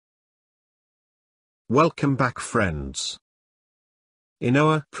Welcome back, friends. In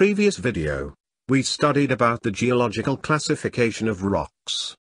our previous video, we studied about the geological classification of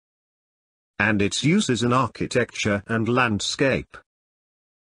rocks and its uses in architecture and landscape.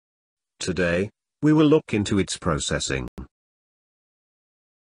 Today, we will look into its processing.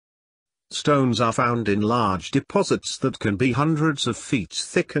 Stones are found in large deposits that can be hundreds of feet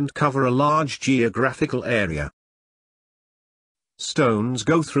thick and cover a large geographical area. Stones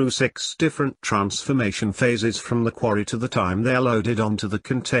go through 6 different transformation phases from the quarry to the time they are loaded onto the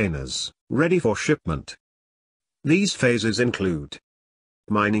containers, ready for shipment. These phases include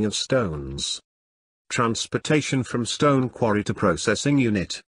mining of stones, transportation from stone quarry to processing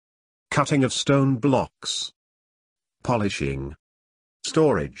unit, cutting of stone blocks, polishing,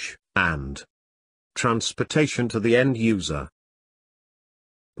 storage, and transportation to the end user.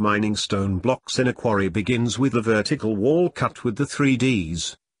 Mining stone blocks in a quarry begins with the vertical wall cut with the 3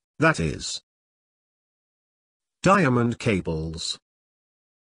 Ds, that is, diamond cables,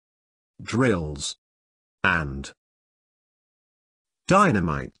 drills, and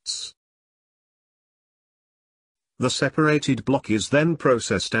dynamites. The separated block is then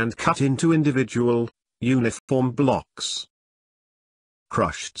processed and cut into individual, uniform blocks.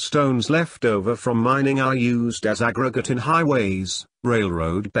 Crushed stones left over from mining are used as aggregate in highways,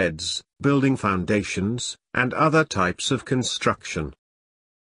 railroad beds, building foundations, and other types of construction.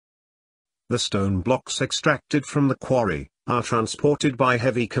 The stone blocks extracted from the quarry are transported by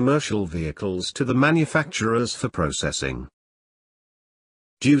heavy commercial vehicles to the manufacturers for processing.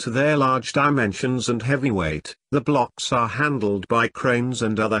 Due to their large dimensions and heavy weight, the blocks are handled by cranes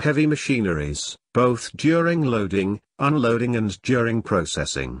and other heavy machineries, both during loading, unloading and during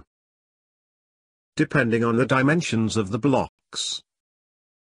processing, depending on the dimensions of the blocks.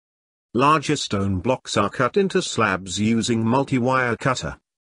 Larger stone blocks are cut into slabs using multi-wire cutter,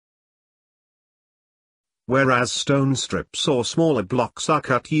 whereas stone strips or smaller blocks are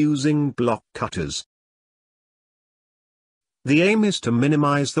cut using block cutters. The aim is to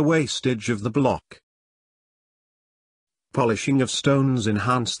minimize the wastage of the block. Polishing of stones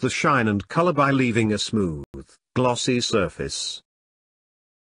enhance the shine and color by leaving a smooth, glossy surface.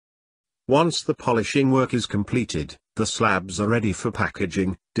 Once the polishing work is completed, the slabs are ready for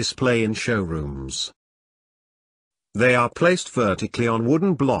packaging, display in showrooms. They are placed vertically on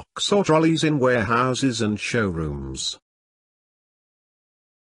wooden blocks or trolleys in warehouses and showrooms.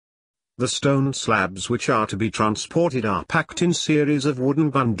 The stone slabs which are to be transported are packed in series of wooden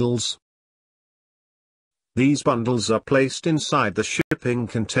bundles. These bundles are placed inside the shipping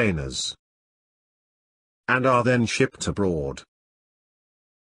containers and are then shipped abroad.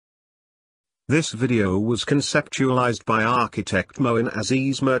 This video was conceptualized by architect Moin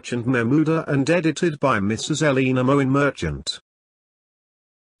Aziz Merchant Mahmouda and edited by Mrs. Elena Moin Merchant.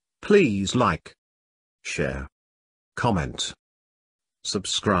 Please like, share, comment,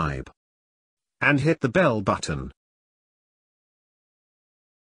 subscribe, and hit the bell button